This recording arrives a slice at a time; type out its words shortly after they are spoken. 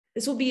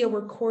This will be a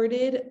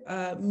recorded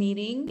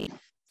meeting,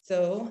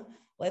 so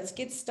let's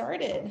get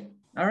started.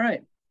 All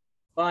right.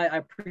 Well, I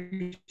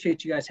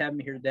appreciate you guys having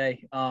me here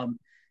today.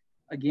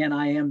 Again,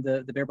 I am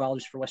the bear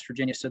biologist for West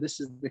Virginia, so this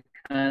is the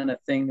kind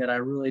of thing that I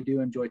really do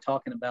enjoy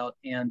talking about.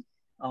 And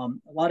a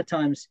lot of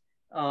times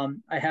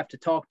I have to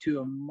talk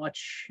to a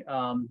much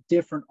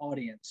different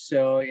audience.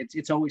 So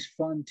it's always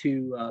fun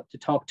to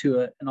talk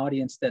to an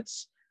audience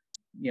that's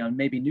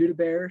maybe new to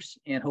bears,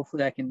 and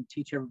hopefully I can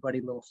teach everybody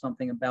a little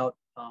something about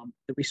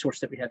the resource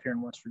that we have here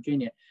in West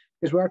Virginia,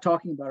 because we are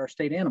talking about our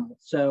state animal.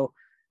 So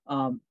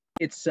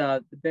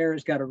the bear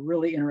has got a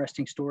really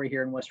interesting story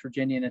here in West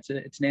Virginia, and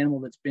it's an animal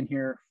that's been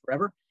here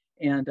forever,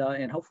 and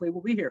hopefully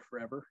will be here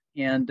forever.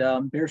 And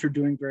bears are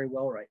doing very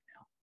well right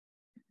now.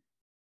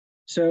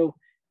 So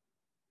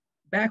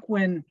back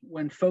when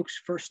folks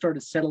first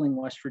started settling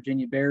West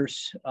Virginia,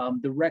 bears,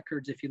 the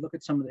records, if you look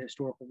at some of the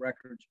historical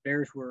records,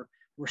 bears were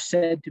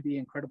said to be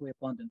incredibly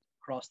abundant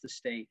across the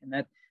state, and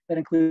that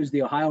includes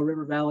the Ohio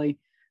River Valley,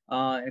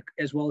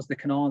 as well as the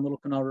Kanawha and Little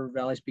Kanawha River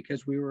valleys,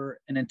 because we were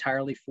an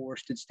entirely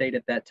forested state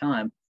at that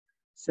time.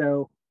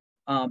 So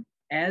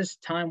as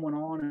time went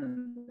on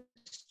and the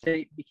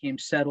state became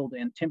settled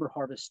and timber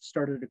harvests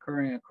started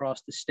occurring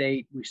across the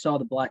state, we saw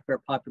the black bear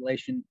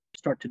population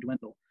start to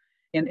dwindle.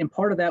 And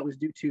part of that was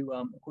due to,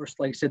 of course,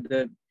 like I said,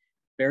 the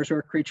bears are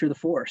a creature of the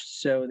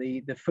forest. So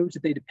the foods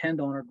that they depend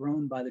on are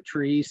grown by the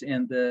trees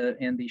and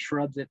the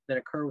shrubs that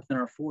occur within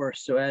our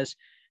forest. So as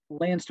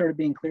land started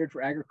being cleared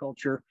for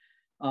agriculture,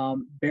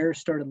 bears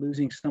started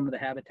losing some of the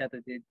habitat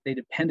that they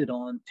depended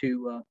on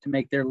to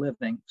make their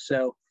living.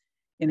 So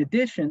in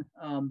addition,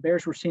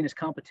 bears were seen as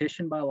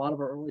competition by a lot of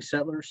our early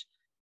settlers,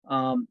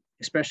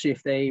 especially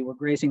if they were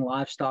grazing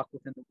livestock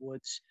within the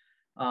woods.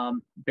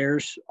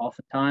 Bears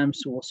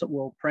oftentimes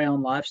will prey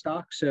on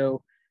livestock.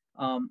 So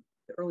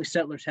the early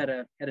settlers had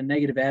a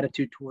negative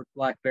attitude toward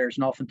black bears,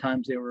 and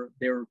oftentimes they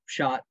were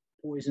shot,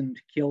 poisoned,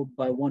 killed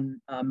by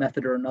one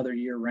method or another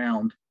year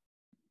round.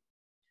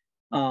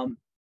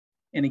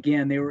 And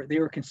again, they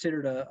were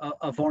considered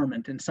a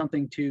varmint and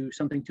something to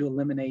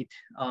eliminate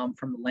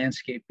from the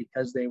landscape,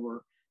 because they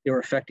were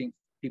affecting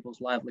people's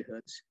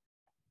livelihoods.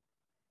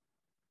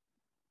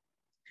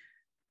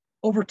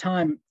 Over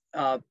time,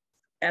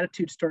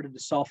 attitudes started to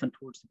soften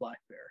towards the black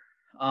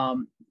bear.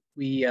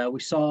 We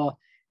saw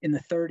in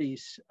the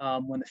 30s,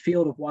 when the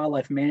field of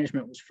wildlife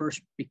management was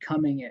first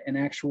becoming an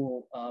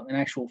actual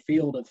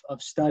field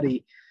of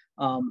study,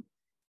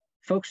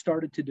 folks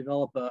started to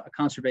develop a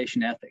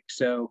conservation ethic.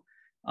 So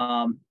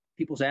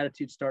people's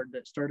attitudes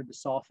started to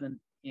soften,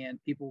 and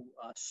people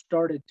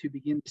started to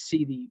begin to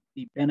see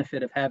the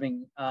benefit of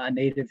having a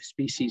native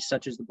species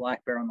such as the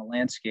black bear on the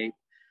landscape.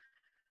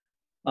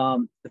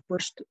 The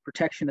first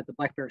protection that the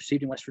black bear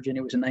received in West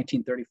Virginia was in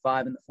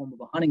 1935 in the form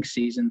of a hunting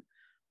season,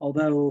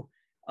 although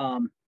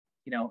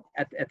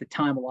at the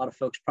time, a lot of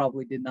folks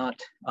probably did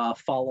not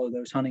follow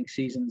those hunting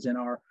seasons, and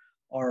our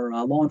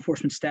law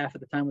enforcement staff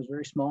at the time was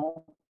very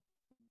small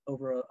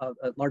over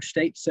a large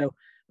state. So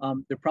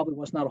there probably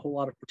was not a whole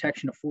lot of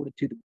protection afforded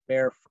to the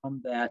bear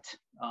from that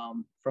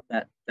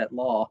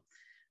law.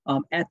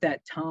 At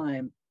that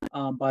time,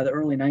 by the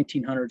early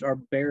 1900s, our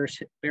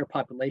bear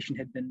population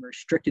had been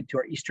restricted to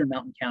our eastern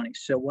mountain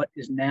counties. So what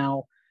is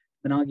now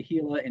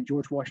Monongahela and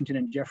George Washington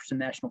and Jefferson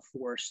National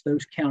Forests,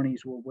 those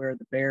counties were where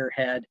the bear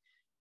had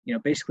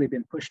basically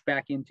been pushed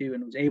back into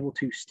and was able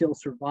to still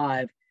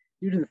survive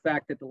due to the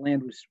fact that the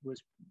land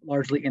was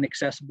largely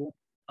inaccessible.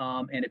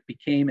 And it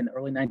became, in the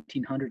early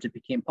 1900s, it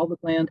became public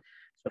land.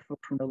 So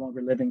folks were no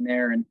longer living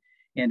there, and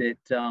it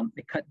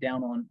cut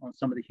down on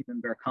some of the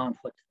human-bear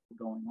conflict that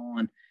were going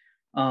on.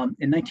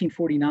 In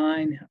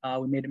 1949,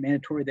 we made it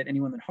mandatory that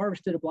anyone that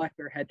harvested a black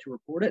bear had to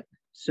report it.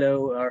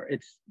 So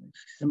it's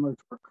similar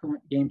to our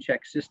current game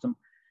check system.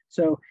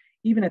 So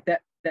even at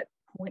that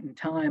point in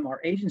time, our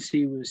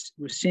agency was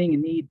seeing a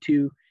need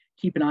to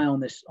keep an eye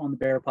on the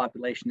bear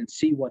population and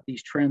see what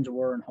these trends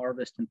were in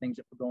harvest and things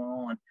that were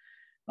going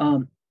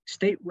on.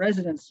 State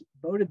residents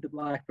voted the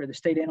black bear the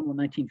state animal in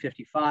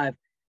 1955,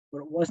 but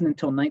it wasn't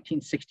until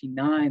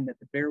 1969 that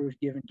the bear was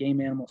given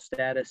game animal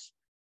status.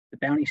 The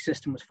bounty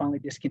system was finally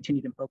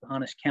discontinued in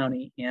Pocahontas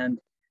County, and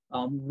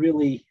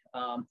really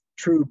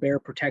true bear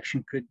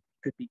protection could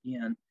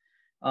begin.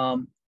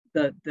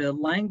 The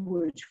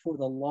language for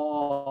the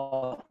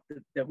law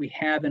that we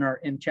have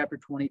in Chapter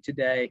 20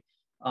 today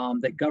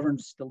that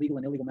governs the legal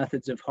and illegal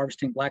methods of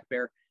harvesting black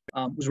bear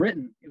was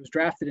written. It was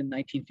drafted in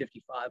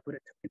 1955, but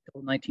it took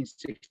until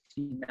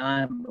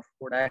 1969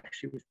 before it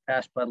actually was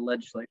passed by the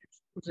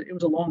legislatures. It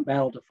was a long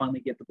battle to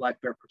finally get the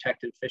black bear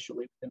protected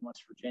officially within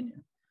West Virginia.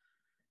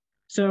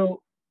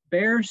 So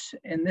bears,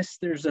 and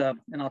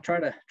I'll try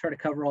to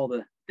cover all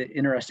the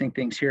interesting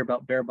things here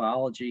about bear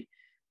biology.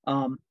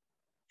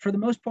 For the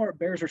most part,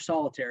 bears are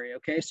solitary.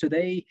 Okay, so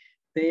they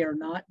are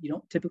not. You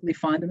don't typically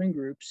find them in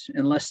groups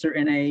unless they're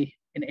in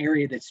an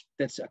area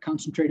that's a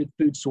concentrated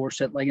food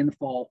source, like in the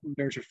fall when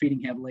bears are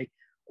feeding heavily,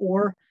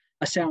 or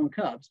a sow and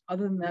cubs.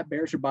 Other than that,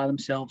 bears are by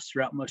themselves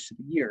throughout most of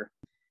the year.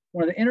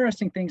 One of the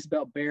interesting things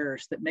about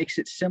bears that makes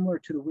it similar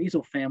to the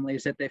weasel family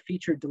is that they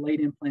feature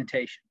delayed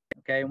implantation.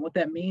 Okay, and what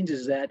that means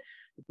is that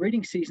the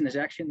breeding season is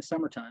actually in the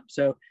summertime.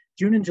 So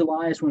June and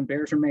July is when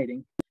bears are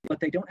mating, but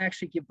they don't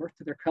actually give birth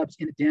to their cubs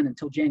in a den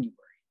until January.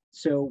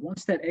 So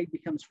once that egg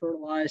becomes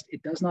fertilized,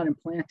 it does not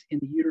implant in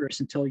the uterus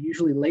until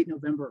usually late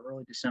November or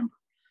early December.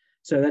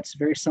 So that's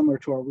very similar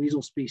to our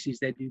weasel species.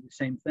 They do the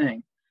same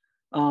thing.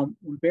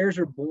 When bears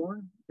are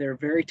born, they're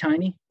very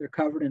tiny. They're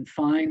covered in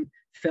fine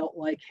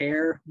felt-like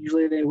hair.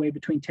 Usually they weigh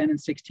between 10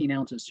 and 16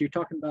 ounces. So you're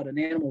talking about an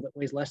animal that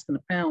weighs less than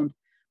a pound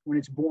when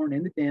it's born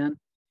in the den,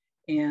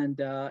 and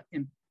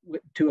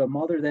to a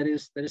mother that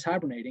is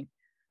hibernating.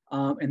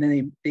 And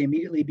then they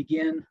immediately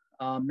begin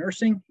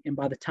nursing. And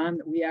by the time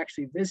that we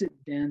actually visit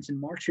dens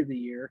in March of the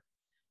year,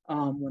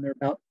 when they're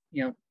about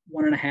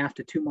 1.5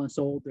 to 2 months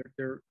old,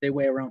 they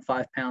weigh around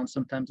 5 pounds,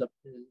 sometimes up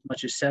as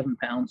much as 7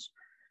 pounds.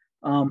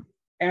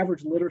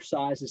 Average litter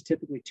size is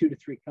typically 2 to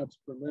 3 cubs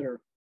per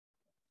litter,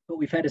 but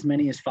we've had as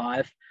many as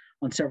 5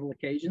 on several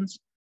occasions.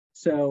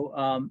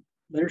 So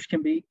litters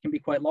can be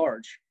quite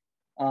large.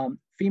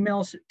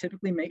 Females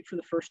typically mate for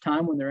the first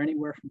time when they're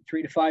anywhere from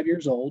 3 to 5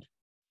 years old,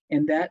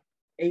 and that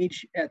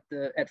age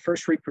at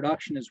first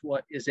reproduction is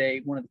what is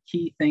one of the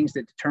key things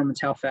that determines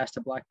how fast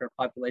a black bear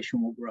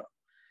population will grow.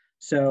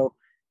 So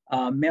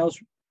males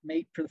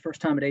mate for the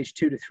first time at age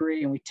 2 to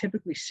 3, and we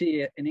typically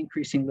see an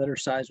increasing litter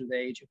size with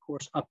age, of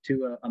course, up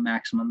to a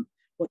maximum.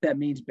 What that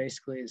means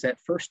basically is that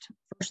first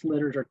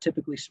litters are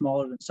typically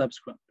smaller than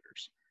subsequent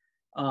litters.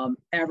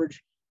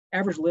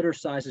 Average litter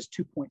size is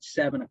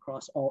 2.7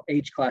 across all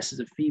age classes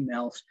of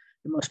females.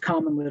 The most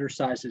common litter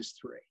size is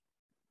 3.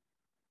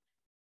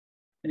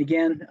 And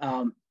again,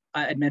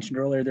 I had mentioned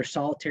earlier, they're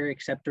solitary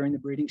except during the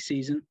breeding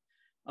season.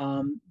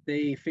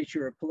 They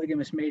feature a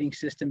polygamous mating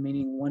system,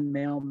 meaning one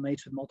male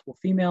mates with multiple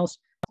females.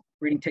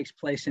 Breeding takes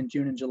place in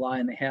June and July,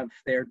 and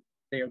they are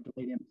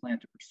delayed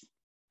implanters.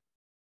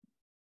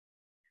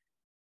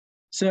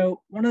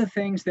 So one of the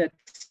things that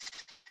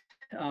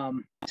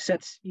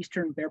sets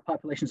eastern bear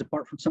populations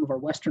apart from some of our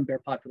western bear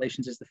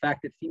populations is the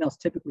fact that females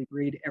typically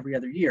breed every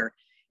other year.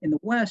 In the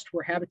West,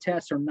 where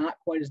habitats are not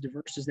quite as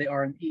diverse as they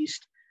are in the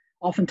East,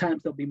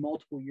 oftentimes there'll be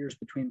multiple years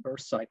between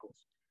birth cycles.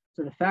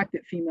 So the fact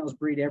that females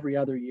breed every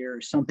other year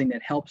is something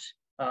that helps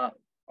our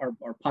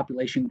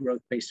population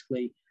growth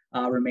basically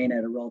remain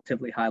at a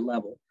relatively high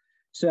level.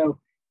 So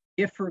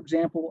if, for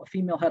example, a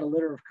female had a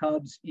litter of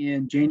cubs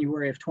in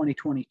January of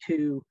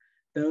 2022,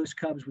 those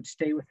cubs would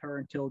stay with her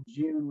until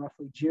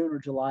roughly June or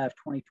July of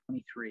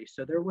 2023.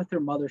 So they're with their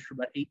mothers for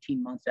about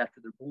 18 months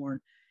after they're born.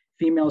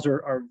 Females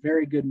are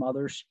very good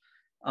mothers.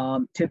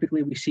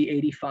 Typically, we see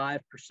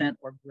 85%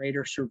 or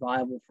greater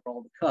survival for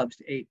all the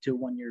cubs to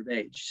 1 year of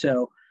age.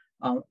 So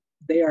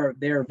they are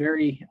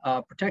very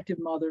protective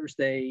mothers.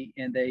 They're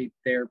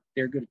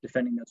good at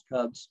defending those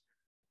cubs.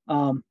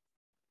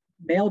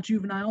 Male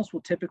juveniles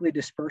will typically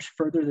disperse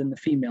further than the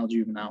female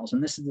juveniles,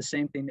 and this is the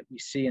same thing that we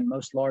see in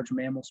most large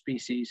mammal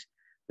species.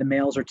 The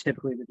males are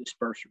typically the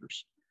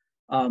dispersers.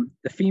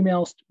 The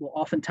females will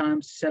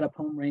oftentimes set up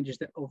home ranges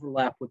that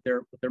overlap with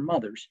their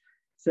mothers.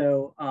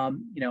 So,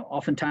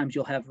 oftentimes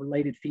you'll have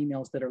related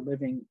females that are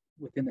living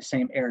within the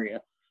same area.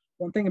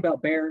 One thing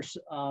about bears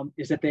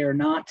is that they are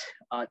not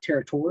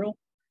territorial.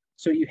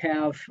 So you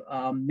have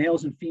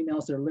males and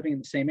females that are living in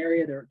the same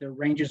area. Their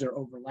ranges are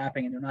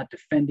overlapping, and they're not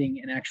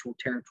defending an actual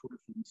territory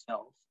for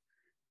themselves.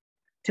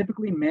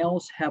 Typically,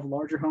 males have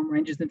larger home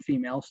ranges than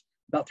females,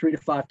 about 3 to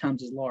 5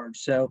 times as large.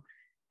 So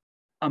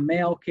a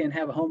male can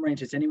have a home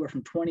range that's anywhere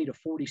from 20 to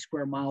 40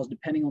 square miles,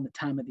 depending on the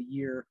time of the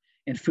year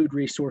and food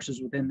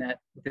resources within that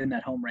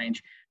home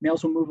range.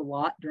 Males will move a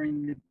lot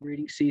during the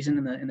breeding season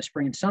in the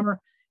spring and summer.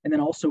 And then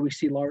also we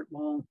see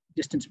long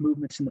distance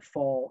movements in the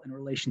fall in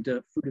relation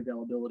to food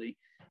availability.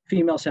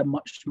 Females have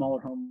much smaller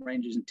home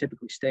ranges and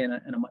typically stay in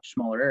a much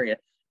smaller area.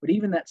 But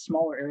even that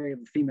smaller area of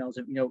the females,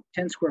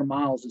 10 square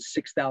miles is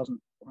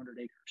 6,400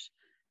 acres.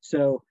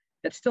 So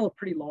that's still a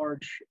pretty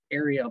large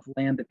area of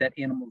land that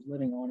animal is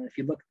living on. And if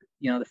you look,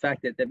 the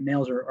fact that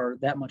males are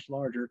that much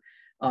larger,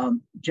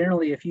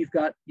 generally, if you've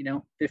got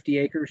 50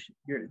 acres,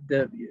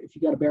 if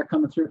you got a bear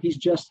coming through,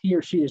 he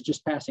or she is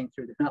just passing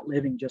through. They're not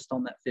living just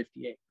on that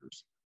 50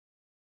 acres.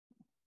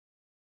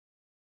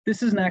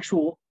 This is an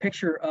actual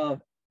picture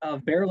of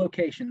bear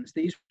locations.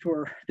 These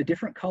were the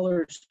different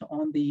colors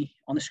on the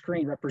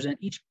screen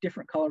each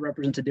different color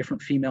represents a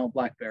different female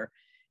black bear.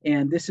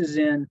 And this is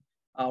in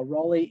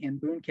Raleigh and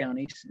Boone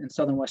counties in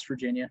southern West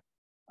Virginia,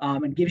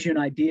 and gives you an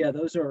idea.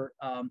 Those are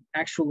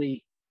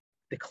actually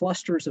the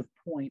clusters of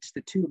points,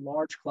 the 2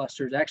 large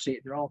clusters. Actually,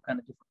 they're all kind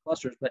of different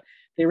clusters, but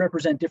they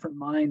represent different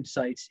mine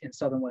sites in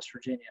southern West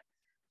Virginia.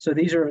 So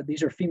these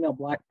are female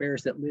black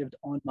bears that lived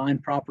on mine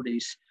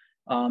properties,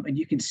 and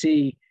you can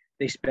see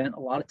they spent a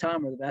lot of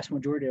time, or the vast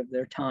majority of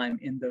their time,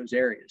 in those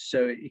areas.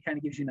 So it kind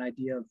of gives you an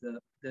idea of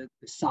the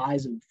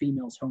size of the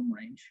female's home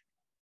range.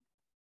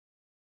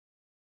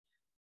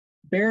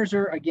 Bears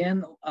are,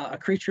 again, a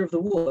creature of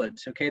the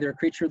woods. Okay, they're a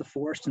creature of the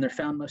forest, and they're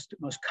found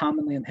most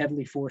commonly in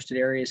heavily forested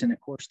areas. And of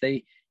course,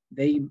 they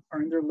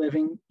earn their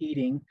living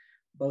eating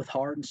both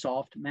hard and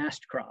soft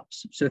mast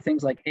crops. So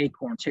things like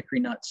acorns, hickory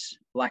nuts,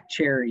 black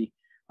cherry,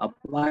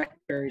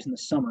 blackberries in the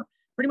summer.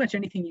 pretty much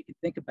anything you can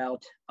think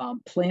about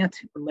plant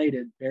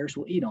related, bears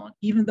will eat on.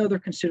 Even though they're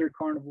considered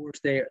carnivores,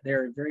 they're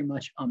very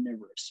much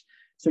omnivorous.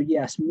 So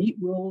yes, meat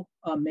will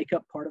make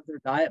up part of their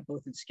diet,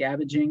 both in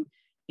scavenging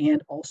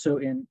and also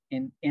in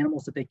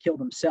animals that they kill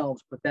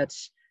themselves, but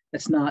that's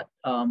not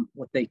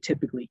what they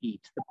typically eat.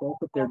 The bulk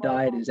of their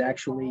diet is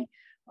actually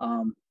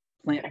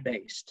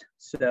plant-based.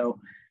 So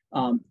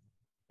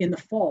in the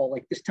fall,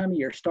 like this time of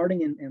year,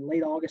 starting in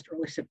late August,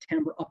 early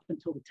September, up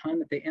until the time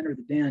that they enter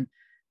the den,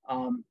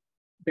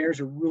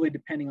 bears are really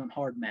depending on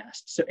hard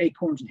masts. So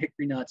acorns and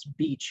hickory nuts,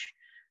 beech,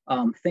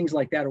 things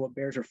like that are what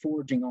bears are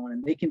foraging on.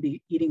 And they can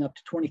be eating up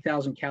to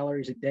 20,000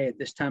 calories a day at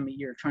this time of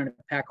year, trying to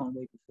pack on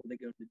weight before they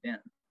go to the den.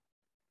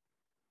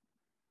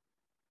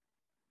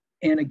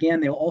 And again,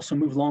 they'll also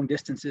move long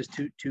distances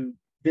to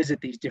visit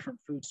these different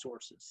food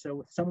sources. So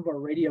with some of our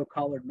radio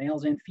collared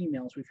males and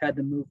females, we've had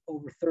to move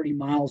over 30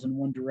 miles in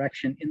one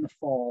direction in the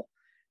fall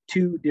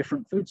to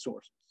different food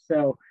sources.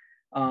 So,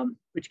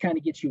 which kind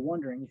of gets you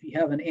wondering, if you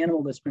have an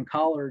animal that's been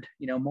collared,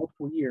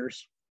 multiple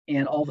years,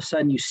 and all of a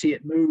sudden you see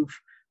it move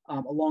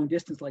a long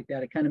distance like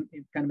that, it kind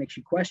of makes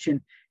you question,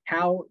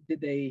 how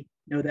did they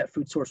know that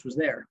food source was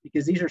there?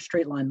 Because these are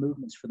straight line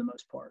movements for the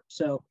most part.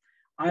 So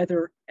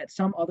either at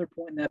some other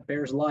point in that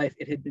bear's life,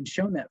 it had been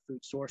shown that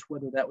food source,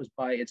 whether that was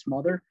by its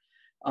mother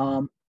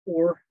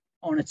or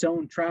on its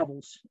own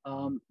travels.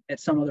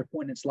 At some other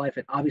point in its life,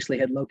 it obviously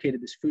had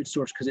located this food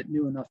source because it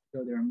knew enough to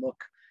go there and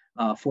look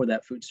for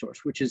that food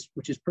source, which is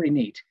pretty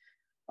neat.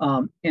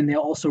 And they'll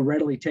also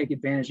readily take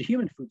advantage of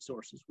human food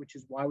sources, which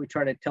is why we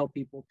try to tell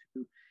people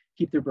to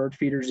keep their bird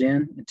feeders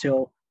in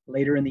until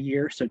later in the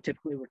year. So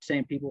typically we're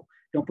saying people,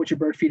 don't put your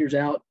bird feeders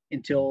out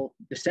until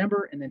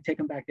December and then take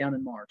them back down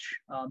in March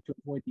to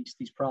avoid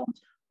these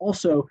problems.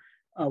 Also,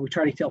 we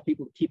try to tell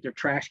people to keep their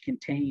trash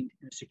contained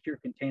in a secure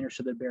container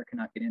so the bear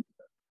cannot get into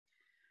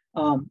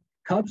it.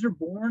 Cubs are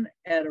born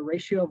at a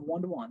ratio of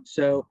 1 to 1.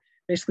 So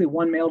basically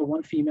 1 male to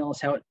 1 female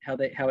is how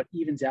it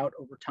evens out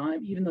over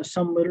time, even though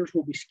some litters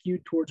will be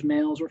skewed towards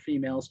males or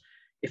females.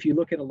 If you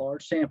look at a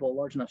large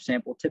enough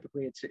sample,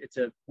 typically it's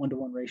a 1 to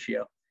 1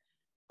 ratio.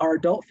 Our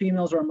adult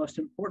females are our most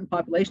important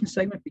population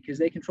segment because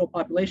they control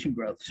population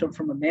growth. So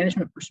from a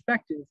management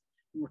perspective,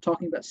 when we're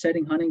talking about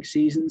setting hunting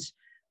seasons,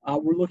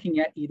 we're looking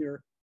at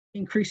either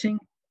increasing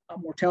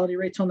mortality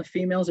rates on the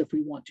females if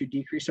we want to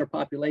decrease our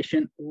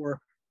population, or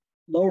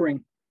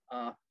lowering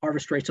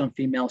harvest rates on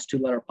females to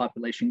let our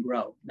population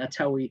grow. That's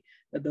how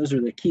those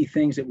are the key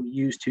things that we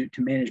use to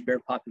manage bear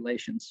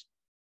populations.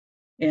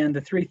 And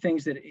the 3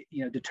 things that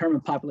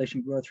determine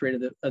population growth rate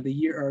of the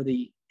year are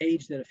the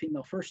age that a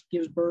female first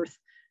gives birth,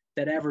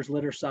 that average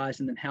litter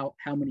size, and then how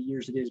many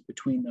years it is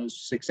between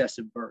those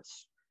successive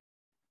births.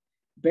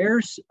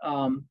 Bears,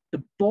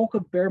 the bulk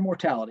of bear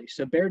mortality,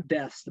 so bear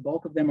deaths, the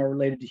bulk of them are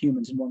related to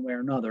humans in one way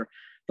or another.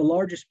 The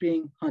largest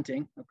being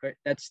hunting. Okay,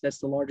 that's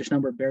the largest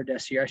number of bear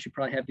deaths here. I should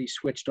probably have these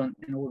switched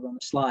in order on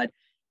the slide,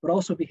 but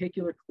also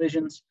vehicular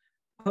collisions,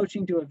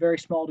 poaching to a very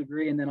small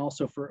degree, and then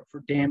also for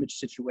damage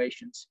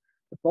situations.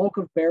 The bulk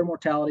of bear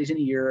mortalities in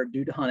a year are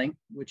due to hunting,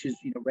 which is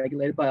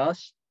regulated by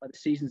us, by the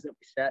seasons that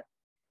we set.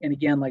 And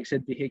again, like I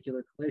said,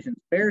 vehicular collisions.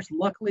 Bears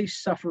luckily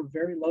suffer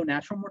very low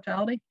natural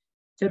mortality,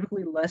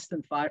 typically less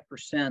than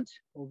 5%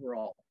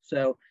 overall.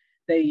 So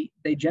they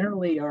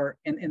generally are,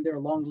 and they're a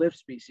long-lived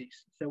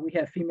species. So we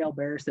have female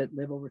bears that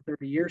live over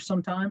 30 years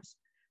sometimes.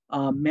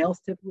 Males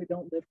typically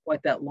don't live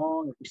quite that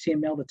long. If we see a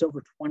male that's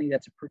over 20,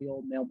 that's a pretty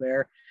old male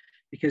bear,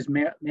 because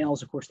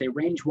males, of course, they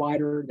range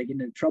wider, they get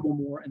into trouble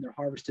more, and they're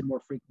harvested more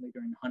frequently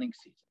during the hunting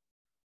season.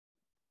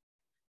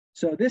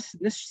 So this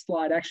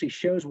slide actually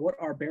shows what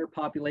our bear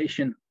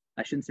population,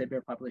 I shouldn't say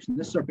bear population,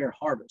 this is our bear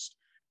harvest,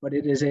 but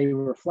it is a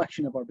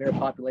reflection of our bear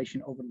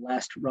population over the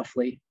last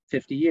roughly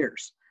 50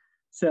 years.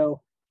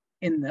 So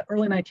in the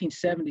early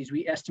 1970s,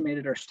 we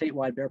estimated our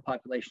statewide bear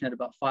population at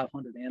about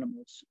 500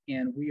 animals,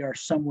 and we are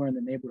somewhere in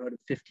the neighborhood of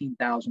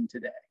 15,000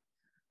 today.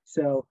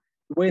 So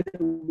the way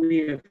that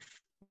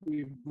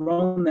we've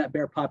grown that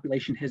bear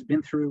population has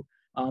been through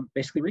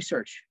basically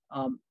research.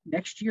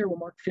 Next year will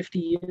mark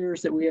 50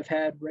 years that we have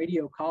had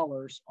radio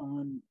collars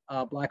on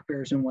black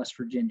bears in West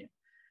Virginia.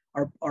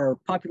 Our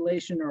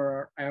population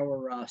or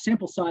our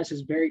sample size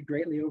has varied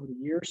greatly over the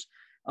years.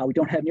 We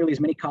don't have nearly as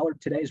many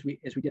collared today as we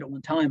did at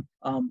one time,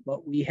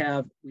 but we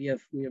have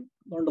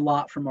learned a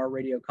lot from our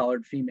radio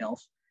collared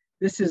females.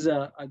 This is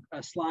a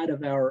slide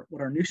of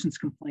what our nuisance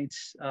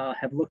complaints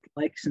have looked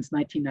like since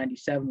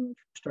 1997 when we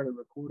started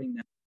recording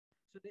them.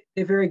 So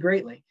they vary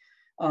greatly.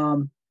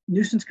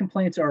 Nuisance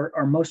complaints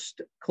are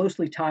most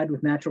closely tied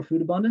with natural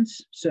food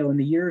abundance. So in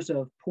the years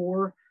of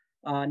poor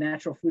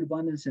natural food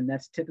abundance, and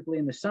that's typically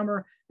in the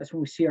summer, that's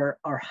when we see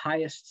our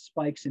highest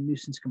spikes in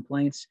nuisance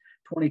complaints,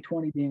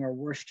 2020 being our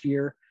worst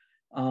year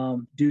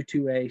due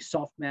to a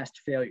soft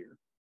mast failure.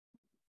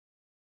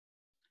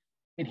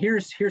 And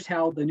here's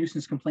how the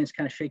nuisance complaints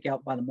kind of shake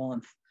out by the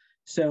month.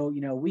 So,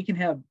 we can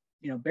have,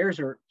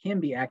 bears can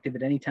be active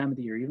at any time of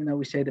the year, even though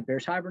we say that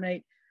bears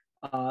hibernate.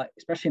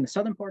 Especially in the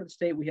southern part of the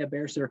state, we have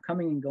bears that are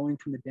coming and going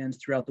from the dens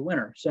throughout the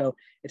winter. So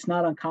it's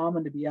not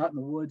uncommon to be out in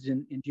the woods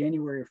in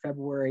January or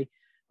February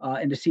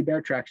and to see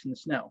bear tracks in the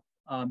snow,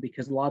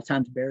 because a lot of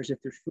times bears, if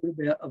there's food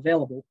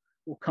available,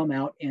 will come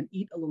out and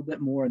eat a little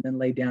bit more and then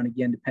lay down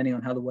again, depending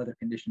on how the weather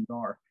conditions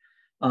are.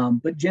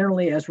 But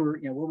generally, as we're,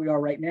 where we are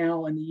right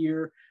now in the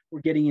year,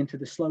 we're getting into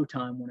the slow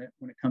time when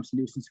it comes to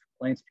nuisance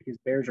complaints, because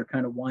bears are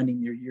kind of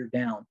winding their year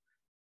down.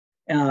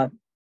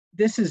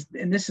 This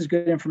is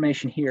good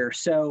information here.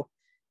 So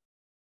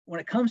when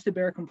it comes to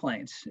bear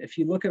complaints, if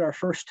you look at our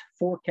first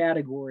 4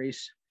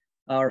 categories,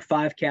 or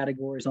 5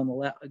 categories on the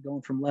left,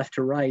 going from left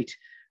to right,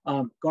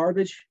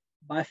 garbage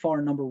by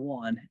far number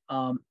 1.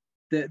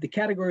 The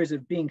categories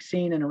of being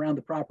seen and around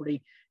the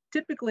property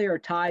typically are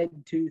tied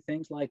to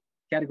things like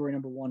category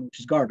number 1, which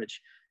is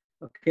garbage.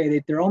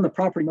 Okay, they're on the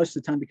property most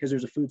of the time because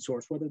there's a food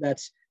source, whether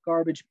that's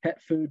garbage,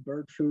 pet food,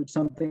 bird food,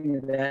 something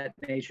of that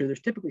nature. There's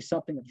typically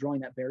something that's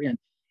drawing that bear in.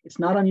 It's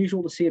not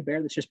unusual to see a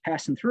bear that's just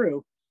passing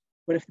through,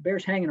 but if the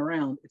bear's hanging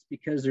around, it's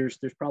because there's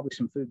probably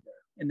some food there.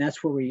 And that's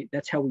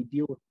how we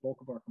deal with the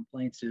bulk of our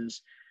complaints,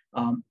 is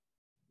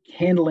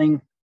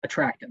handling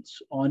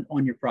attractants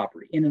on your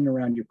property, in and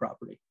around your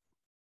property.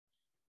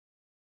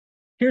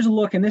 Here's a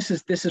look, and this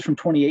is from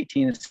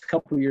 2018. It's a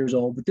couple of years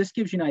old, but this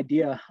gives you an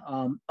idea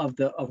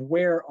of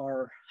where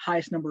our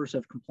highest numbers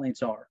of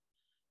complaints are.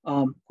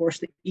 Of course,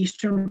 the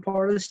eastern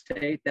part of the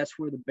state, that's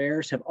where the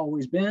bears have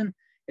always been.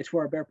 It's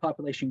where our bear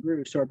population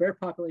grew. So our bear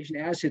population,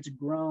 as it's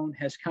grown,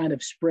 has kind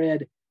of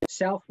spread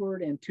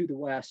southward and to the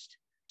west.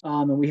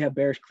 And we have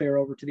bears clear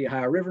over to the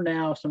Ohio River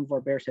now. Some of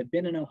our bears have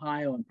been in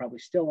Ohio and probably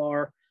still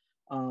are.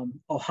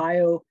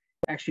 Ohio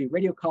actually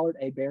radio-collared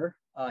a bear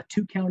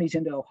 2 counties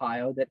into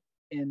Ohio that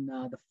in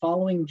the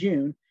following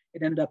June,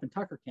 it ended up in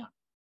Tucker County.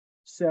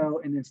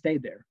 So, and then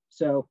stayed there.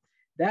 So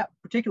that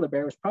particular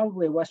bear was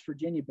probably a West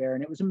Virginia bear,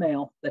 and it was a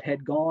male that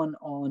had gone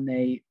on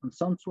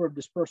some sort of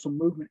dispersal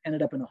movement,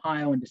 ended up in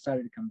Ohio and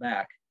decided to come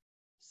back.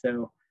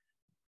 So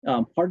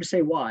hard to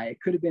say why.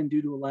 It could have been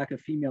due to a lack of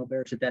female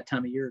bears at that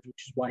time of year,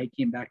 which is why he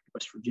came back to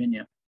West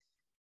Virginia.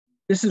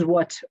 This is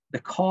what the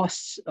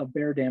costs of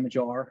bear damage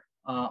are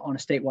on a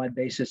statewide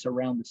basis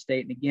around the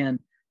state. And again,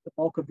 the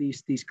bulk of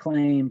these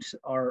claims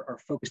are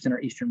focused in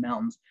our eastern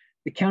mountains.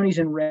 The counties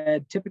in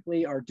red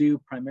typically are due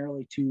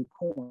primarily to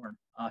corn,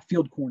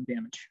 field corn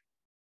damage.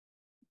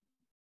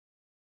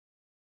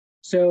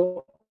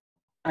 So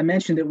I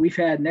mentioned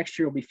that next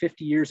year will be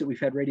 50 years that we've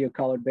had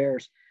radio-collared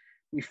bears.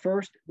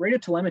 Radio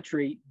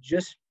telemetry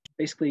just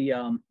basically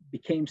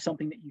became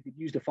something that you could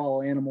use to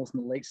follow animals in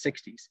the late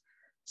 60s.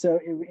 So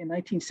in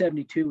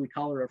 1972, we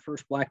collared our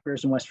first black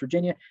bears in West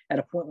Virginia at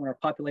a point when our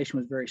population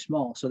was very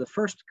small. So the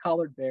first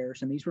collared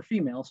bears, and these were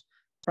females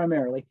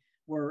primarily,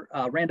 were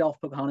Randolph,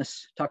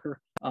 Pocahontas, Tucker.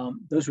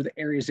 Those were the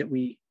areas that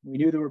we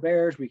knew there were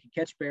bears, we could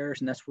catch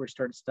bears, and that's where we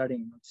started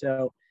studying them.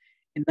 So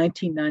in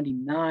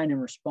 1999, in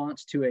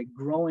response to a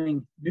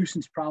growing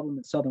nuisance problem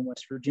in southern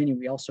West Virginia,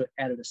 we also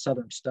added a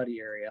southern study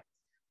area.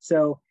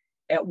 So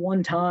at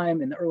one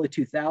time in the early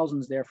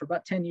 2000s there, for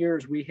about 10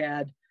 years, we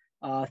had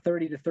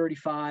 30 to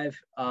 35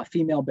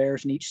 female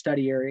bears in each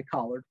study area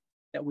collared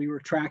that we were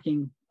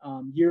tracking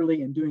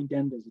yearly and doing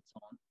den visits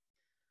on.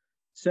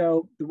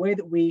 So the way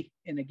that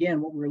and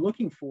again, what we were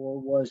looking for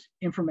was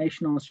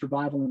information on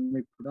survival and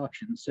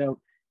reproduction. So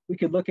we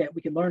could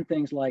learn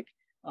things like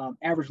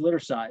average litter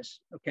size,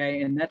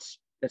 okay? And that's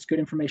good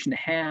information to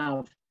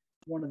have.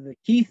 One of the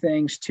key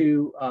things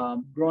to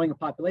growing a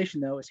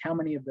population, though, is how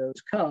many of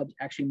those cubs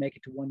actually make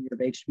it to 1 year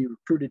of age to be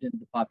recruited into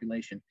the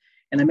population.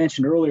 And I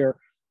mentioned earlier,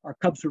 our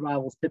cub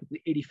survival is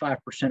typically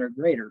 85% or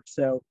greater.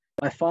 So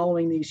by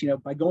following these,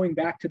 by going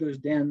back to those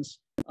dens,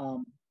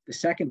 the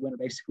second winter,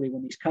 basically,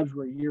 when these cubs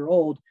were a year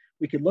old,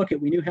 we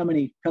knew how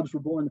many cubs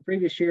were born the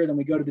previous year. Then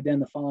we go to the den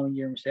the following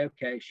year and we say,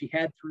 okay, she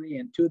had 3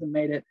 and 2 of them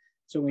made it.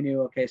 So we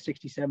knew, okay,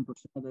 67%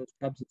 of those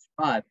cubs had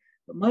survived.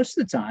 But most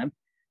of the time,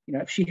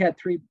 if she had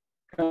 3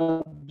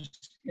 cubs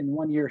in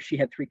 1 year, she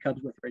had 3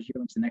 cubs with her as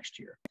yearlings the next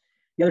year.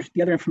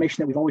 The other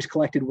information that we've always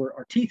collected were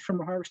our teeth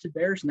from our harvested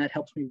bears, and that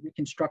helps me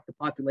reconstruct the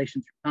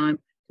population through time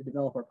to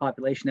develop our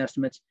population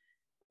estimates.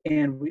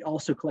 And we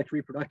also collect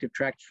reproductive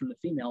tracts from the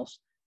females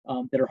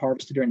that are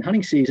harvested during the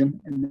hunting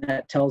season, and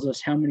that tells us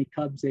how many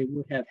cubs they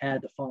would have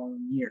had the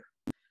following year.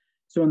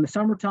 So in the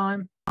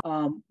summertime,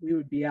 we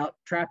would be out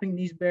trapping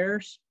these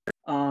bears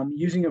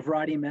using a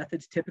variety of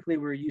methods. Typically,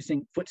 we're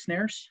using foot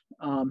snares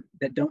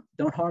that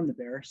don't harm the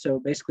bear. So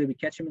basically, we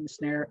catch them in the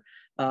snare,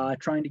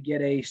 trying to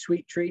get a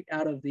sweet treat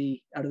out of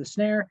the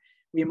snare.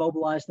 We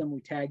immobilize them,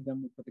 we tag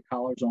them, we put the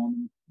collars on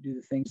them, do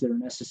the things that are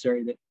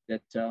necessary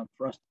that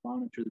for us to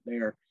monitor the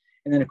bear.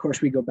 And then, of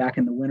course, we go back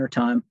in the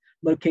wintertime,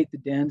 locate the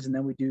dens, and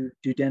then we do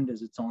den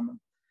visits on them.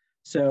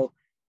 So,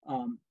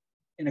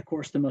 and of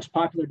course, the most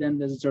popular den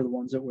visits are the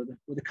ones that where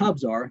the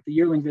cubs are. The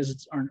yearling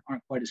visits aren't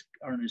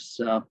as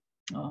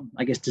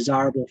I guess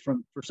desirable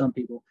for some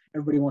people.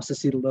 Everybody wants to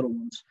see the little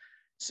ones.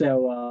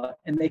 So,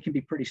 and they can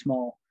be pretty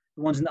small.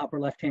 The ones in the upper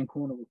left-hand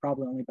corner were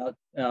probably only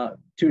about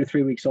 2 to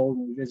 3 weeks old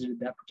when we visited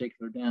that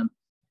particular den.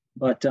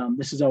 But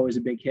this is always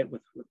a big hit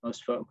with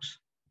most folks.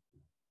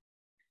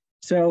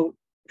 So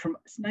from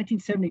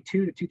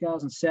 1972 to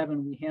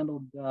 2007, we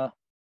handled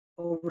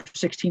over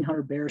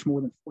 1,600 bears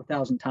more than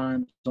 4,000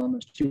 times on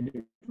those two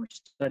different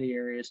study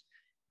areas.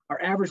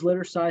 Our average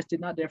litter size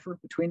did not differ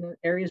between the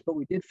areas, but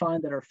we did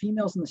find that our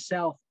females in the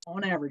South,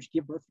 on average,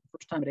 give birth for the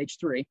first time at age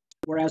 3,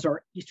 whereas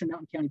our Eastern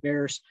Mountain County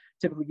bears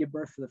typically give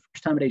birth for the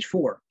first time at age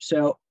 4.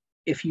 So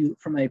if you,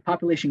 from a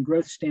population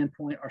growth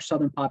standpoint, our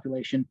Southern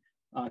population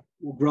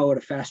will grow at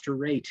a faster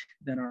rate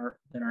than our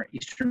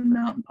Eastern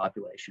Mountain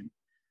population.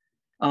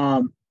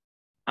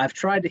 I've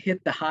tried to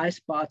hit the high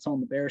spots on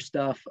the bear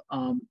stuff.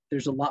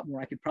 There's a lot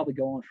more. I could probably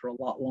go on for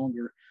a lot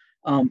longer.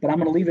 But I'm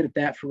going to leave it at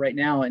that for right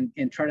now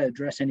and try to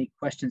address any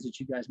questions that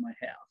you guys might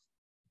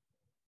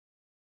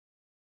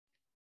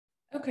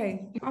have.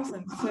 Okay,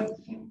 awesome. So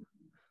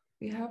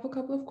we have a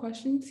couple of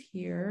questions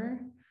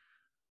here.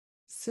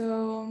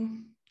 So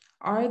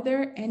are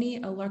there any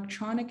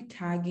electronic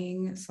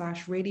tagging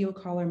 / radio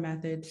collar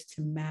methods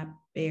to map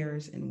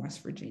bears in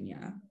West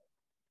Virginia?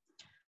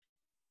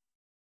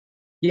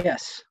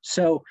 Yes.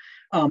 So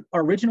our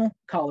original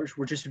collars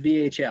were just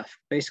VHF.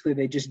 Basically,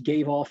 they just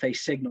gave off a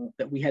signal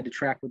that we had to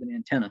track with an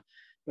antenna.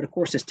 But of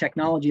course, as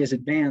technology has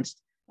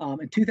advanced,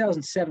 in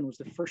 2007 was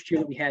the first year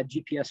that we had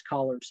GPS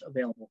collars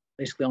available,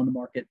 basically on the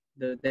market.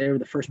 They were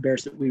the first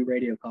bears that we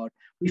radio collared.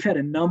 We've had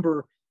a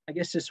number, I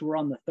guess we're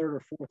on the 3rd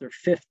or 4th or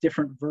 5th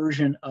different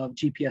version of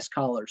GPS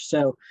collars.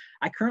 So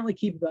I currently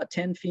keep about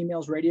 10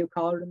 females radio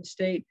collared in the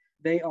state.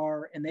 They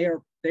are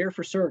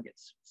for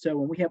surrogates. So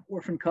when we have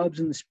orphan cubs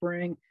in the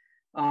spring,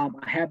 I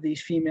have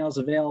these females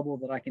available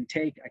that I can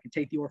take. I can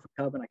take the orphan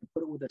cub and I can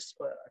put it with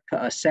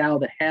a sow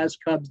that has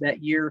cubs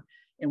that year.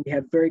 And we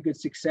have very good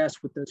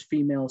success with those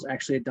females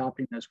actually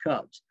adopting those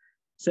cubs.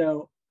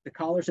 So the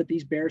collars that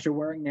these bears are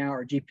wearing now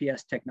are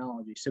GPS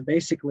technology. So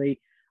basically,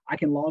 I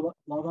can log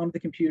onto the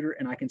computer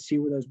and I can see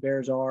where those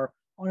bears are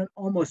on an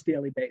almost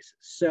daily basis.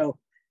 So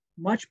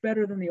much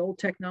better than the old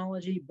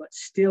technology, but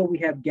still we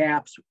have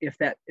gaps if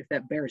that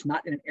bear is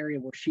not in an area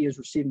where she is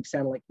receiving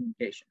satellite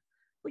communication.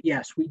 But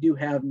yes, we do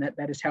have, and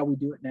that is how we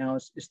do it now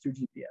is through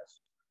GPS.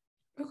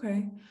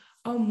 Okay.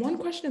 One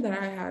question that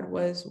I had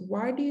was,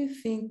 why do you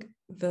think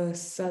the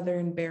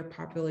southern bear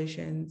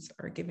populations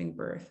are giving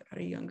birth at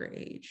a younger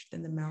age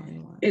than the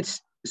mountain ones? It's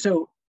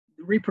so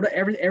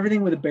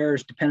everything with a bear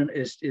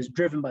is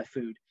driven by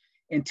food,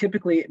 and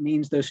typically it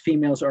means those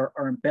females are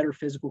in better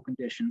physical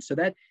condition. So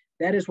that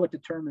is what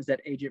determines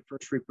that age at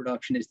first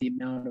reproduction is the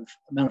amount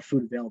of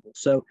food available.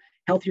 So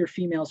healthier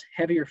females,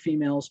 heavier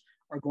females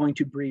are going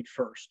to breed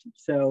first.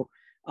 So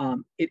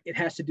it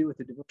has to do with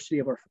the diversity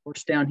of our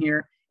forest down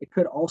here. It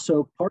could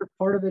also,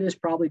 part of it is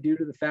probably due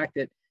to the fact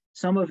that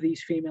some of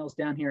these females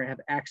down here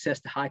have access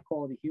to high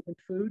quality human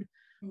food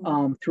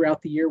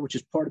throughout the year, which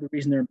is part of the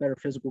reason they're in better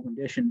physical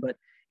condition. But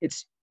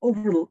it's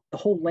over the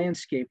whole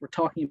landscape. We're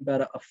talking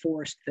about a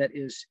forest that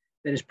is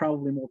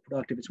probably more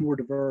productive. It's more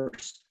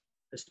diverse,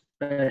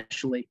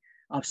 especially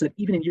so that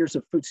even in years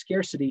of food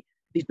scarcity,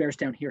 these bears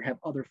down here have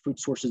other food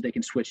sources they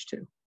can switch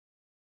to.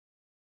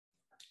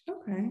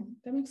 Okay,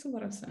 that makes a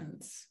lot of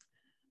sense.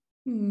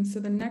 So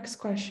the next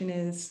question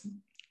is,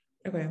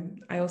 okay,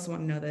 I also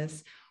want to know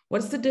this.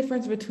 What's the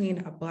difference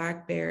between a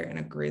black bear and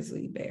a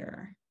grizzly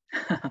bear?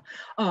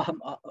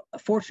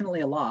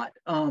 Fortunately, a lot.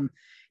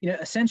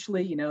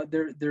 Essentially,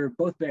 they're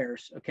both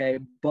bears, okay,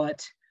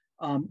 but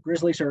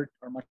grizzlies are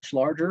much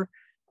larger.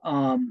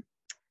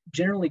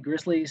 Generally,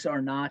 grizzlies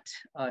are not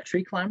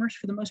tree climbers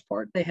for the most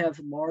part. They have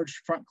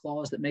large front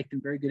claws that make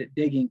them very good at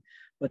digging,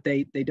 but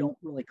they don't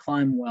really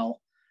climb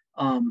well.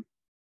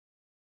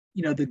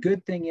 The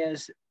good thing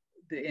is,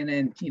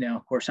 and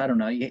of course, I don't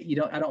know.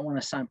 I don't want to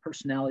assign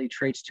personality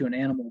traits to an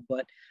animal,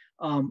 but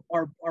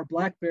our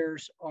black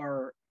bears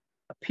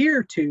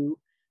appear to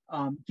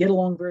get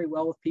along very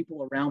well with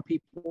people, around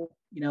people.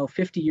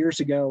 50 years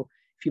ago,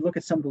 if you look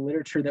at some of the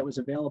literature that was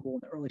available in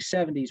the early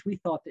 70s, we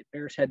thought that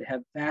bears had to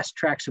have vast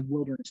tracts of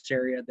wilderness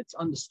area that's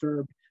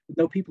undisturbed with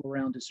no people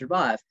around to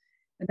survive.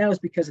 And that was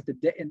because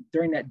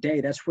during that day,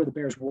 that's where the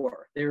bears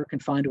were. They were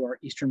confined to our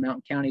eastern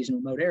mountain counties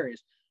and remote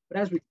areas. But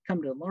as we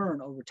come to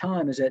learn over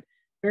time is that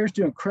bears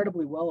do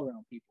incredibly well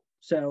around people.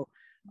 So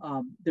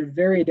they're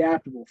very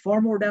adaptable,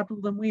 far more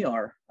adaptable than we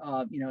are,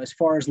 as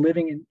far as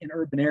living in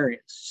urban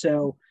areas.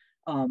 So,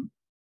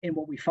 and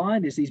what we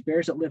find is these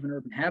bears that live in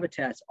urban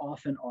habitats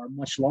often are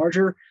much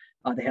larger.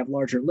 They have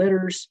larger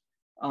litters.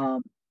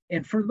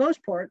 And for the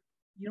most part,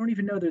 you don't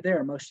even know they're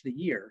there most of the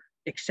year,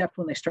 except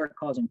when they start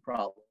causing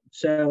problems.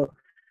 So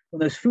when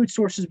those food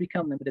sources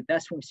become limited,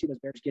 that's when we see those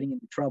bears getting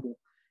into trouble.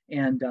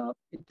 And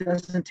it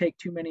doesn't take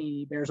too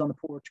many bears on the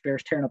porch,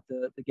 bears tearing up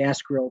the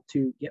gas grill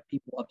to get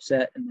people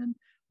upset and then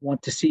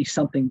want to see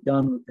something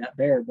done with that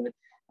bear. But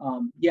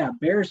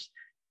bears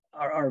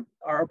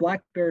our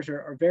black bears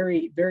are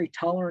very, very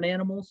tolerant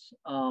animals,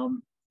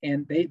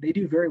 and they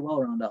do very well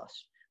around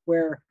us.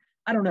 Where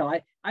I don't know,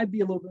 I'd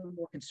be a little bit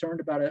more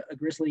concerned about a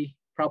grizzly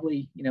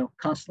probably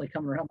constantly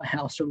coming around my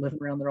house or living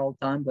around there all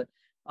the time. But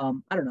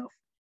I don't know.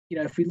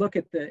 If we look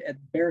at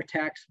bear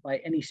attacks by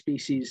any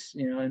species,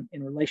 in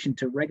relation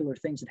to regular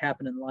things that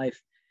happen in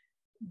life,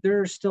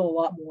 there's still a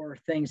lot more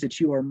things that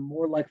you are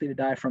more likely to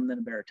die from than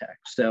a bear attack.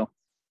 So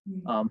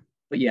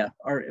yeah,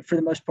 for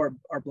the most part,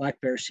 our black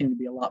bears seem to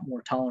be a lot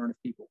more tolerant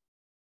of people.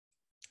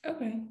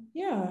 Okay,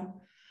 yeah.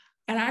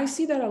 And I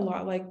see that a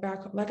lot. Like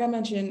back, like I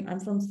mentioned, I'm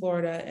from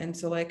Florida. And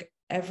so like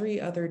every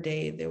other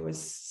day there was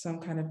some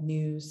kind of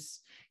news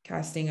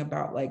casting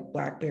about like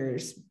black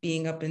bears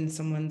being up in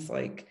someone's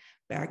like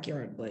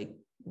backyard, like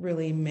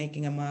really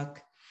making a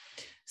muck.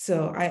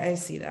 So I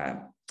see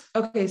that.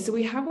 Okay, so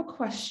we have a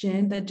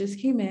question that just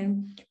came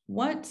in.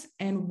 What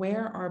and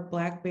where are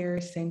black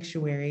bear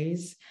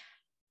sanctuaries?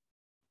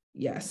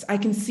 Yes, I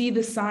can see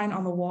the sign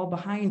on the wall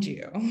behind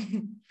you.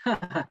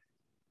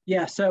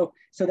 Yeah, so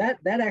that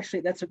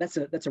actually that's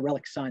a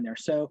relic sign there.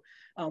 So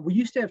we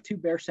used to have two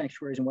bear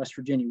sanctuaries in West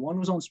Virginia. One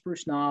was on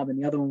Spruce Knob, and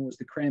the other one was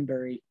the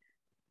Cranberry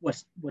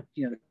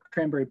the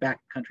Cranberry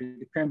backcountry,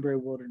 the Cranberry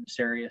Wilderness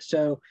area.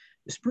 So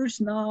the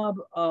Spruce Knob,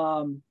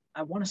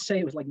 I want to say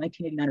it was like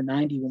 1989 or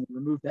 90 when we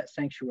removed that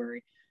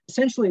sanctuary.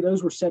 Essentially,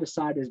 those were set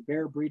aside as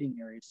bear breeding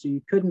areas, so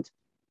you couldn't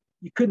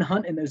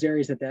hunt in those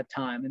areas at that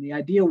time. And the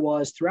idea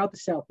was throughout the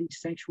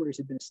Southeast, sanctuaries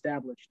had been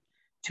established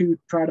to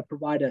try to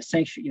provide a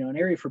sanctuary, an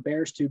area for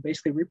bears to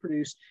basically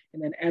reproduce.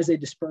 And then as they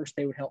dispersed,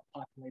 they would help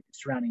populate the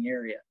surrounding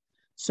area.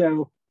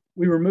 So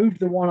we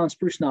removed the one on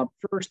Spruce Knob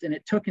first, and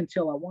it took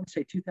until I want to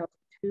say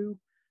 2002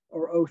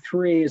 or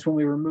 03 is when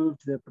we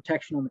removed the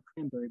protection on the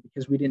cranberry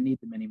because we didn't need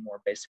them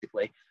anymore,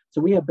 basically.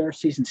 So we have bear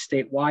season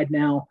statewide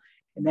now,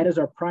 and that is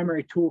our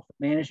primary tool for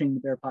managing the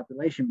bear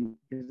population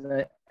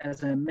because,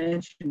 as I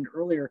mentioned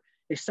earlier,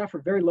 they suffer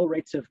very low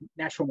rates of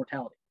natural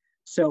mortality.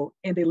 So,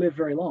 and they live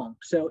very long.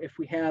 So if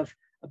we have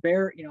a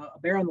bear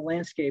on the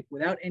landscape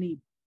without any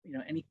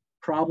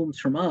problems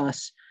from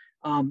us,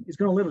 is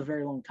going to live a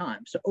very long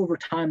time. So over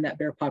time, that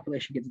bear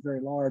population gets very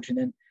large, and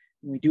then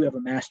when we do have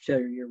a mass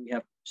failure year, we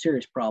have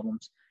serious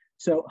problems.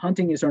 So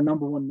hunting is our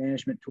number one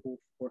management tool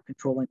for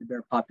controlling the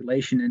bear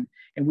population,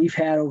 and we've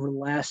had over the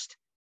last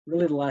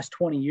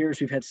 20 years,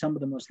 we've had some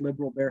of the most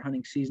liberal bear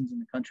hunting seasons in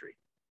the country.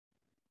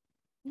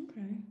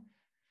 Okay.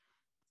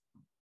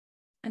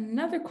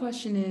 Another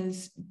question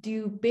is,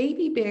 do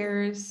baby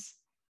bears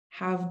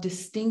have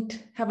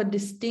a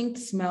distinct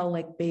smell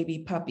like baby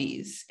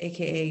puppies,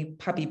 aka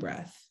puppy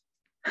breath?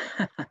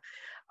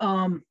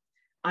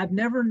 I've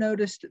never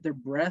noticed their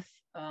breath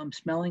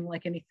smelling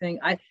like anything.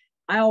 I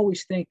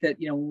always think that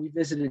when we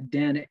visit a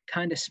den, it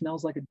kind of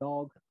smells like a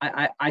dog.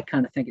 I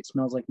kind of think it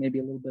smells like maybe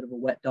a little bit of a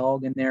wet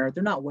dog in there.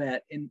 They're not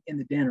wet in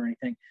the den or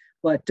anything,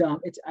 but I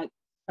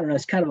don't know.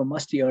 It's kind of a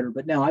musty odor.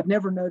 But no, I've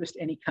never noticed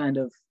any kind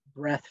of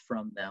breath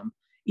from them.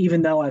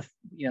 Even though I've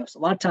so a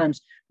lot of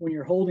times when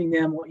you're holding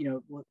them,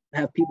 we'll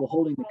have people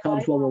holding the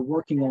cubs while we're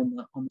working on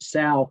the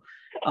sow.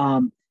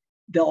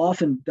 They'll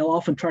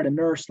often try to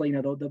nurse.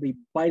 They'll be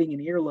biting an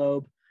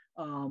earlobe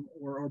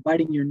or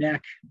biting your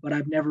neck, but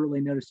I've never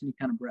really noticed any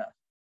kind of breath.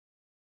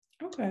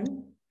 Okay.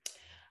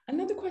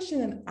 Another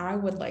question that I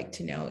would like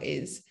to know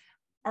is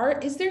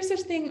there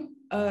such thing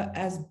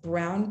as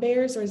brown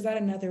bears, or is that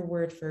another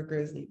word for a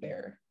grizzly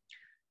bear?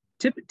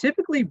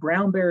 Typically,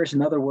 brown bear is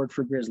another word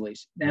for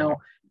grizzlies. Now,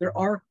 there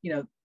are,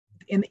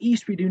 in the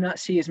East, we do not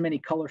see as many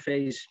color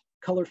phases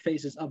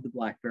of the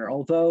black bear,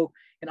 although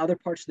in other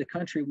parts of the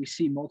country, we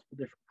see multiple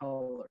different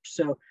colors.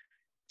 So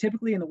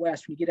typically in the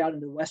West, when you get out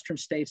into the Western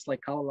states like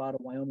Colorado,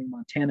 Wyoming,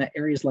 Montana,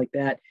 areas like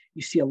that,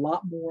 you see a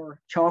lot more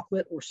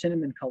chocolate or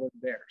cinnamon colored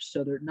bears.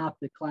 So they're not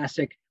the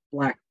classic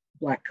black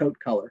coat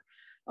color.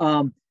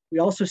 We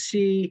also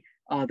see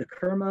the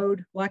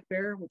Kermode black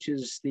bear, which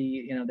is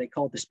they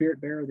call it the spirit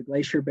bear or the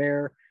glacier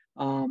bear.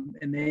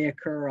 And they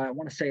occur, I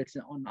want to say it's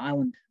on an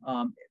island,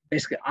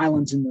 basically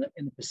islands in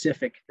the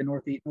Pacific, the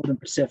northern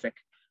Pacific.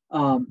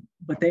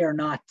 But they are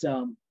not,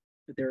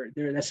 but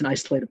that's an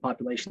isolated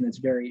population that's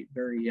very,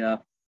 very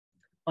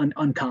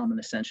uncommon,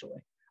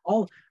 essentially.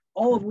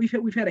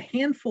 We've had a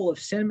handful of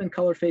cinnamon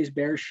color phase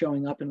bears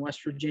showing up in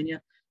West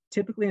Virginia,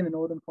 typically in the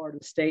northern part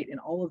of the state,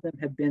 and all of them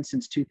have been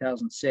since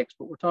 2006.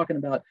 But we're talking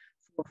about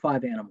 4 or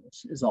 5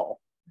 animals is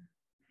all.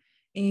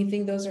 And you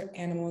think those are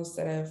animals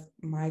that have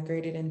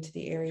migrated into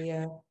the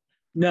area?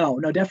 No,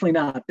 definitely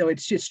not. No,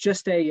 it's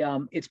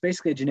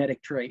basically a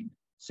genetic trait.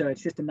 So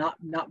it's just a not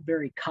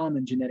very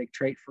common genetic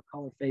trait for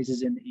color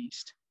phases in the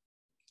East.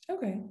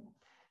 Okay,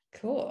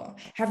 cool.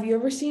 Have you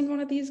ever seen one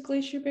of these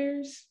glacier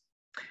bears?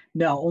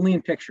 No, only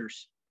in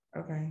pictures.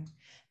 Okay,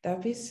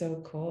 that'd be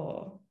so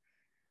cool.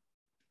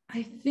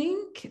 I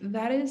think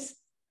that is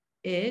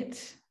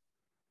it.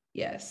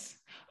 Yes.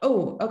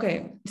 Oh,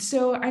 okay.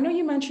 So I know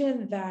you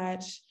mentioned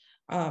that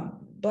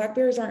black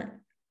bears aren't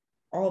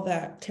all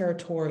that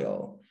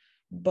territorial,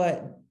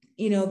 but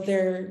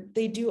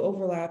they do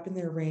overlap in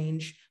their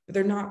range, but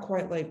they're not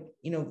quite like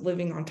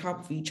living on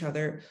top of each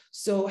other.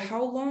 So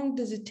how long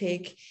does it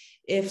take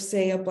if,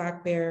 say, a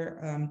black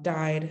bear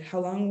died? How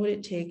long would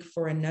it take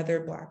for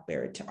another black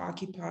bear to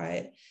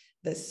occupy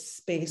the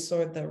space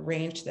or the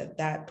range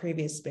that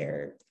previous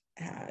bear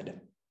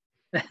had?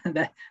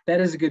 That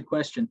is a good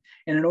question.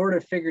 And in order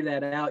to figure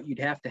that out, you'd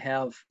have to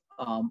have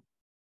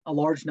a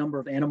large number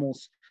of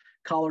animals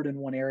collared in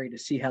one area to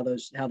see how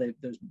those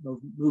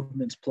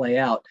movements play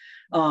out.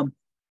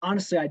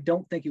 honestly, I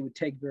don't think it would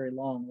take very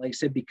long. Like I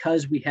said,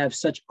 because they have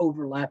such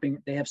overlapping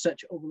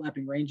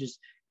ranges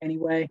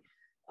anyway.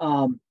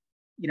 You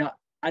know,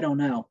 I don't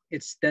know.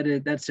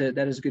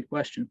 That is a good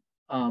question.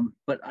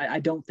 But I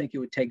don't think it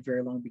would take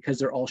very long because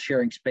they're all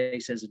sharing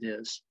space as it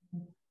is.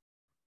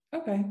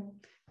 Okay,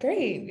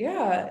 great.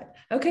 Yeah.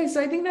 Okay,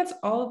 so I think that's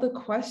all the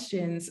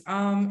questions.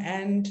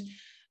 And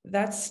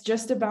that's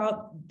just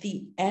about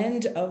the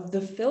end of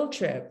the field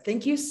trip.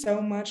 Thank you so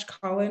much,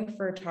 Colin,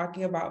 for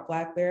talking about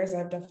black bears.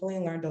 I've definitely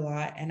learned a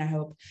lot, and I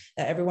hope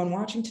that everyone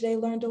watching today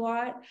learned a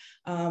lot.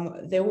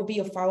 There will be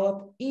a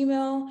follow-up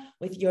email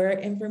with your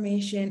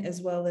information,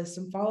 as well as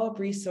some follow-up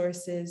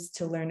resources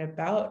to learn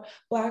about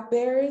black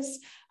bears.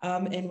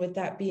 And with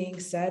that being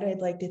said, I'd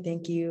like to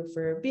thank you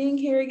for being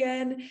here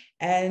again,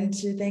 and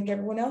to thank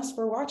everyone else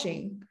for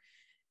watching.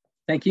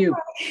 Thank you.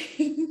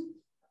 Bye.